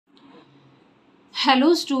Hello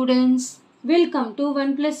students, welcome to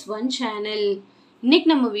 1+1 channel. இன்னைக்கு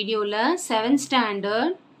நம்ம வீடியோல 7th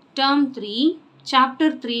standard term 3 chapter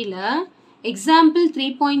 3ல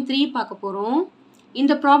Example-3.3 பார்க்க போறோம்.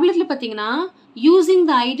 இந்த ப்ராப்ளத்துல பாத்தீங்கன்னா using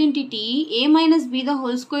the identity a minus b the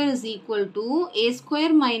whole square is equal to a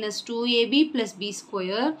square minus 2ab plus b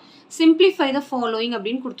square simplify the following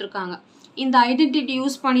அப்படின்னு கொடுத்திருக்காங்க. இந்த ஐடென்டிட்டி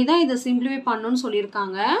யூஸ் பண்ணி தான் இதை சிம்பிளிஃபை பண்ணனும்னு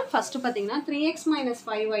சொல்லிருக்காங்க. ஃபர்ஸ்ட் பாத்தீங்கன்னா 3x minus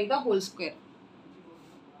 5y the whole square.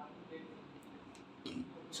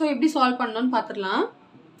 So எப்படி சால்வ் பண்ணனும்னு பாத்துறலாம்.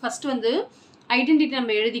 ஃபர்ஸ்ட் வந்து ஐடென்டிட்டி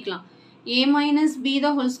நம்ம எழுதிக்கலாம். a minus b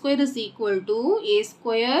the whole square is equal to a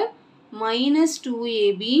square minus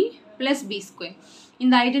 2ab plus b square.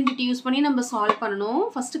 இந்த ஐடென்டிட்டி யூஸ் பண்ணி நம்ம சால்வ் பண்ணனும்.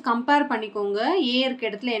 ஃபர்ஸ்ட் கம்பேர் பண்ணிக்கோங்க. a இருக்க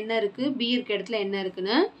இடத்துல என்ன இருக்கு, b இருக்க இடத்துல என்ன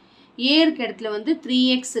இருக்குன்னு. a இருக்க இடத்துல வந்து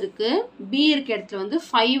 3x இருக்கு, b இருக்க இடத்துல வந்து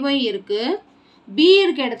 5y இருக்கு. b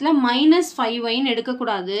இருக்க இடத்துல -5y ன்னு எடுக்க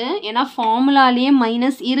கூடாது. ஏனா ஃபார்முலாலயே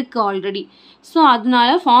மைனஸ் இருக்கு ஆல்ரெடி. சோ அதனால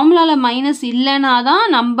ஃபார்முலால மைனஸ் இல்லனா தான்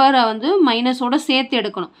நம்பரை வந்து மைனஸோட சேர்த்து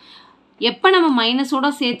எடுக்கணும். எப்ப நம்ம மைனஸோட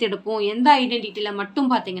சேர்த்து எடுப்போம், எந்த ஐடென்டிட்டில மட்டும்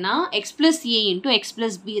பாத்தீங்கன்னா x + a * x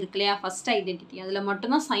 + b இருக்குலையா first identity, அதுல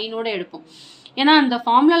மட்டும் தான் சைனோட எடுப்போம். ஏனா அந்த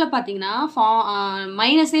ஃபார்முலால பாத்தீங்கன்னா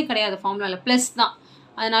மைனஸே கிடையாது, ஃபார்முலால பிளஸ் தான்.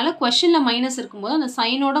 அதனால क्वेश्चनல மைனஸ் இருக்கும்போது அந்த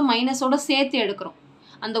சைனோட மைனஸோட சேர்த்து எடுக்கிறோம்.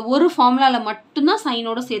 அந்த ஒரு ஃபார்முலால மட்டும் தான்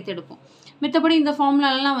சைனோட சேர்த்து எடுப்போம். மத்தபடி இந்த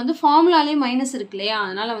ஃபார்முலாலாம் வந்து ஃபார்முலாலயே மைனஸ் இருக்குலையா,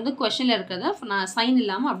 அதனால வந்து क्वेश्चनல இருக்கத நான் சைன்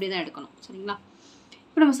இல்லாம அப்படியே தான் எடுக்கணும். சரிங்களா?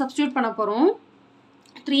 இப்போ நம்ம சப்ஸ்டிட்யூட் பண்ண போறோம்.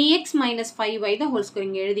 3x minus 5y the whole square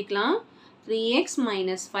இங்க எழுதிக்கலாம். 3x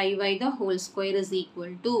minus 5y the whole square is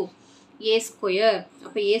equal to a square.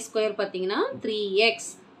 அப்ப a square பாத்தீங்கன்னா 3x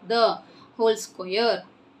the whole square.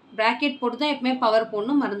 bracket போட்டு தான் எப்பவுமே பவர்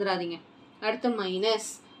போடணும், மறந்துடாதீங்க. அடுத்து minus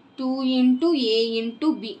 2 into a into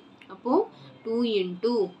b. அப்போ 2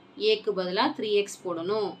 into a க்கு பதிலா 3x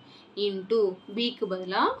போடணும், into b க்கு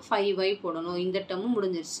பதிலா 5y போடணும். இந்த டேர்ம்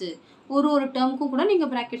முடிஞ்சிருச்சு. ஒரு டேர்முக்கும் கூட நீங்க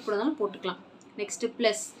bracket போடுறதால போட்டுக்கலாம். Next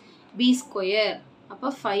plus b square.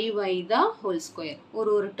 அப்ப 5y the whole square.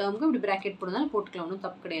 ஒரு டேர்முக்கு இப்படி bracket போடுறதால போட்டுக்கலாம், ஒன்றும்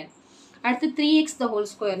தப்பு கிடையாது. அடுத்து 3x the whole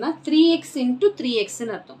squareனா 3x into 3x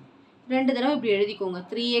ன்னு அர்த்தம். ரெண்டு தடவை இப்படி எழுதிக்கோங்க.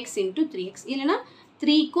 3x into 3x. இல்லனா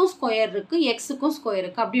 3க்கும் ஸ்கொயர் இருக்கு, xக்கும் ஸ்கொயர்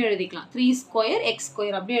இருக்கு, அப்படியே எழுதிக்கலாம். 3 ஸ்கொயர் x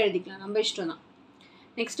ஸ்கொயர் அப்படியே எழுதிக்கலாம், நம்ம இஷ்டம் தான்.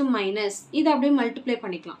 நெக்ஸ்ட் மைனஸ், இதை அப்படியே மல்டிப்ளை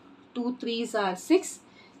பண்ணிக்கலாம். 2 3s are 6,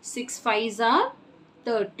 6 5s are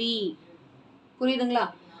 30. புரியுதுங்களா?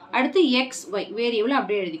 அடுத்து x y வேரியபிள்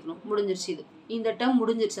அப்படியே எழுதிக்கணும். முடிஞ்சிருச்சு. இது இந்த டேர்ம்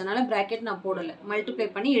முடிஞ்சிருச்சு, அதனால பிராக்கெட் நான் போடல, மல்டிப்ளை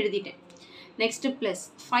பண்ணி எழுதிட்டேன். Next plus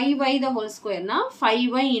 5y the whole squareனா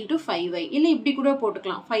 5y into 5y. இல்ல இப்படி கூட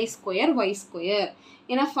போட்டுக்கலாம், 5 ஸ்கொயர் y ஸ்கொயர்.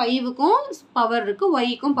 ஏன்னா 5க்கும் பவர் இருக்கு,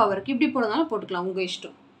 yக்கும் பவர் இருக்கு, இப்படி போடுறதால போட்டுக்கலாம், உங்க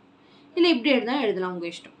இஷ்டம். இல்ல இப்படி எழுதலாம், உங்க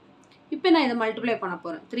இஷ்டம். இப்போ நான் இதை மல்டிப்ளை பண்ண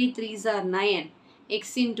போறேன். 3 3s are 9, x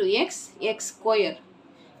into x, x square.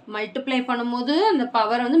 Multiply பண்ணும்போது அந்த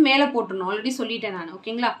பவர் வந்து மேலே போட்டுறணும், ஆல்ரெடி சொல்லிட்டேன் நான்.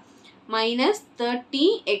 ஓகேங்களா? Minus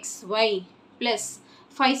 30xy plus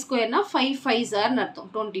 5 ஸ்கொயர்னா 5 5s are அர்த்தம்,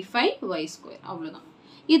 25y ஸ்கொயர். அவ்வளோதான்.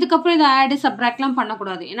 இதுக்கப்புறம் இதை ஆட் சப்ராக்ட்லாம்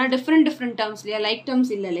பண்ணக்கூடாது, ஏன்னா டிஃப்ரெண்ட் டேர்ம்ஸ் இல்லையா, லைக்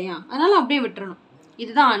டேர்ம்ஸ் இல்லை இல்லையா, அதனால அப்படியே விட்டுறணும்.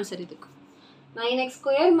 இதுதான் ஆன்சர் இதுக்கு. 9x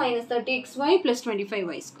square minus 30xy plus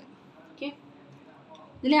 25y square. Okay,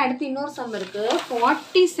 இதுல அடுத்து இன்னொரு சம் இருக்கு.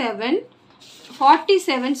 47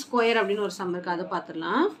 ஸ்கொயர் அப்படின்னு ஒரு சம் இருக்கு, அதை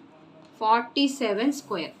பார்த்துடலாம். 47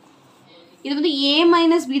 ஸ்கொயர். இது வந்து a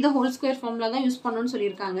minus b the whole square formula தான் யூஸ் பண்ணணும்னு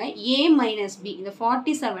சொல்லியிருக்காங்க. a minus b, இந்த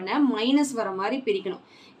 47 மைனஸ் வர மாதிரி பிரிக்கணும்.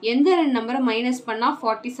 எந்த ரெண்டு நம்பரை மைனஸ் பண்ணா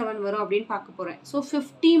 47 வரும் அப்படின்னு பார்க்க போறேன். ஸோ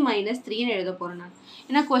 50 minus 3ன்னு எழுத போறேன் நான்.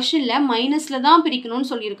 ஏன்னா கொஸ்டின்ல மைனஸ்ல தான் பிரிக்கணும்னு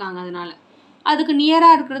சொல்லியிருக்காங்க, அதனால அதுக்கு நியரா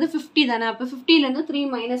இருக்கிறது 50 தானே. அப்போ 50லேருந்து 3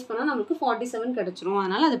 மைனஸ் பண்ணா நமக்கு 47 கிடைச்சிரும்,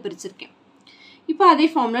 அதனால அதை பிரிச்சிருக்கேன். இப்போ அதே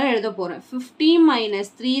ஃபார்முலா எழுத போறேன். 50 minus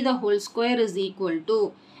 3 the whole square is equal to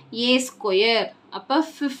a square. அப்ப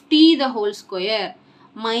 50 the whole square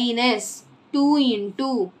minus 2 into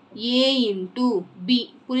a into b.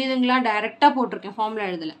 புரியுதுங்களா? டைரக்டா போட்டிருக்கேன், ஃபார்முலா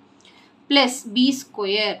எழுதல. Plus b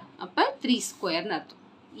square. அப்ப 3 ஸ்கொயர்னு அர்த்தம்.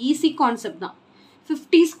 ஈஸி கான்செப்ட் தான்.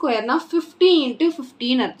 50 ஸ்கொயர்னா 50 into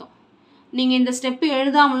 15 அர்த்தம். நீங்க இந்த ஸ்டெப்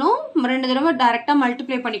எழுதாமலும் ரெண்டு தடவை டைரக்டா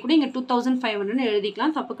மல்டிப்ளை பண்ணி கூட இங்க 2500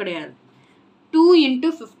 எழுதிக்கலாம், தப்பு கிடையாது. 2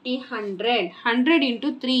 into 50 100, 100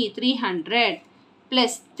 into 3 300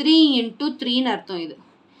 plus 3 into 3ன்னு அர்த்தம் இது.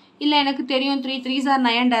 இல்லை எனக்கு தெரியும் 3 3s are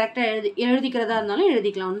 9 டைரக்டா எழுதிக்கிறதா இருந்தாலும்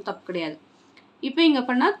எழுதிக்கலாம், ஒன்றும் தப்பு கிடையாது. இப்போ இங்க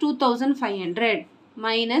பண்ணா 2500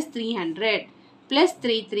 minus 300 plus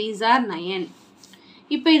 3 3s are 9.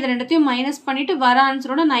 இப்போ இது ரெண்டுத்தையும் மைனஸ் பண்ணிட்டு வர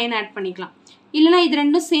ஆன்சரோட 9 ஆட் பண்ணிக்கலாம். இல்லைனா இது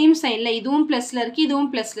ரெண்டும் சேம் சைன்ல, இதுவும் பிளஸ்ல இருக்கு, இதுவும்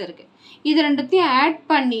பிளஸ்ல இருக்கு. இது ரெண்டுத்தையும் ஆட்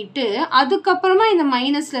பண்ணிட்டு அதுக்கப்புறமா இந்த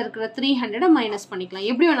மைனஸ்ல இருக்கிற 300 மைனஸ் பண்ணிக்கலாம்.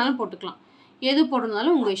 எப்படி வேணாலும் போட்டுக்கலாம், எது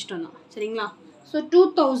போடுறதாலும் உங்க இஷ்டம் தான். சரிங்களா? ஸோ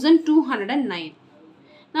 2209.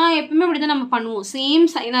 நான் எப்பவுமே இப்படி தான் நம்ம பண்ணுவோம். சேம்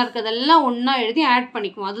சைனாக இருக்கிறதெல்லாம் ஒன்றா எழுதி ஆட்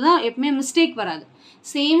பண்ணிக்குவோம். அதுதான் எப்பவுமே மிஸ்டேக் வராது.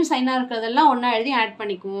 சேம் சைனாக இருக்கிறதெல்லாம் ஒன்றா எழுதி ஆட்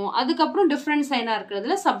பண்ணிக்குவோம். அதுக்கப்புறம் டிஃப்ரெண்ட் சைனாக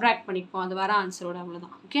இருக்கிறதுல சப்ராக்ட் பண்ணிக்குவோம். அது வர ஆன்சரோட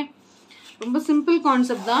அவ்வளோதான். ஓகே, ரொம்ப சிம்பிள்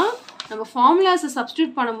கான்செப்ட் தான். நம்ம ஃபார்முலாஸை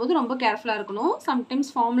சப்ஸ்டியூட் பண்ணும்போது ரொம்ப கேர்ஃபுல்லாக இருக்கணும். சம்டைம்ஸ்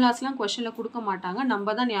ஃபார்முலாஸ்லாம் கொஷனில் கொடுக்க மாட்டாங்க.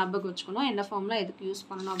 நம்ம தான் ஞாபகம் வச்சுக்கணும் என்ன ஃபார்முலா எதுக்கு யூஸ்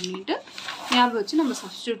பண்ணணும் அப்படின்ட்டு ஞாபகம் வச்சு நம்ம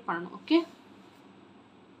சப்ஸ்டியூட் பண்ணணும். ஓகே,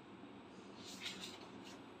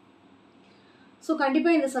 ஸோ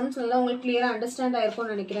கண்டிப்பாக இந்த சம்ஸ் நல்லா உங்களுக்கு கிளியராக அண்டர்ஸ்டாண்ட்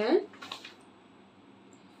ஆகிருக்கும்னு நினைக்கிறேன்.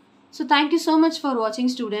 So thank you so much for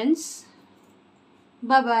வாட்சிங் ஸ்டூடெண்ட்ஸ்.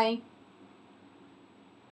 பாய்.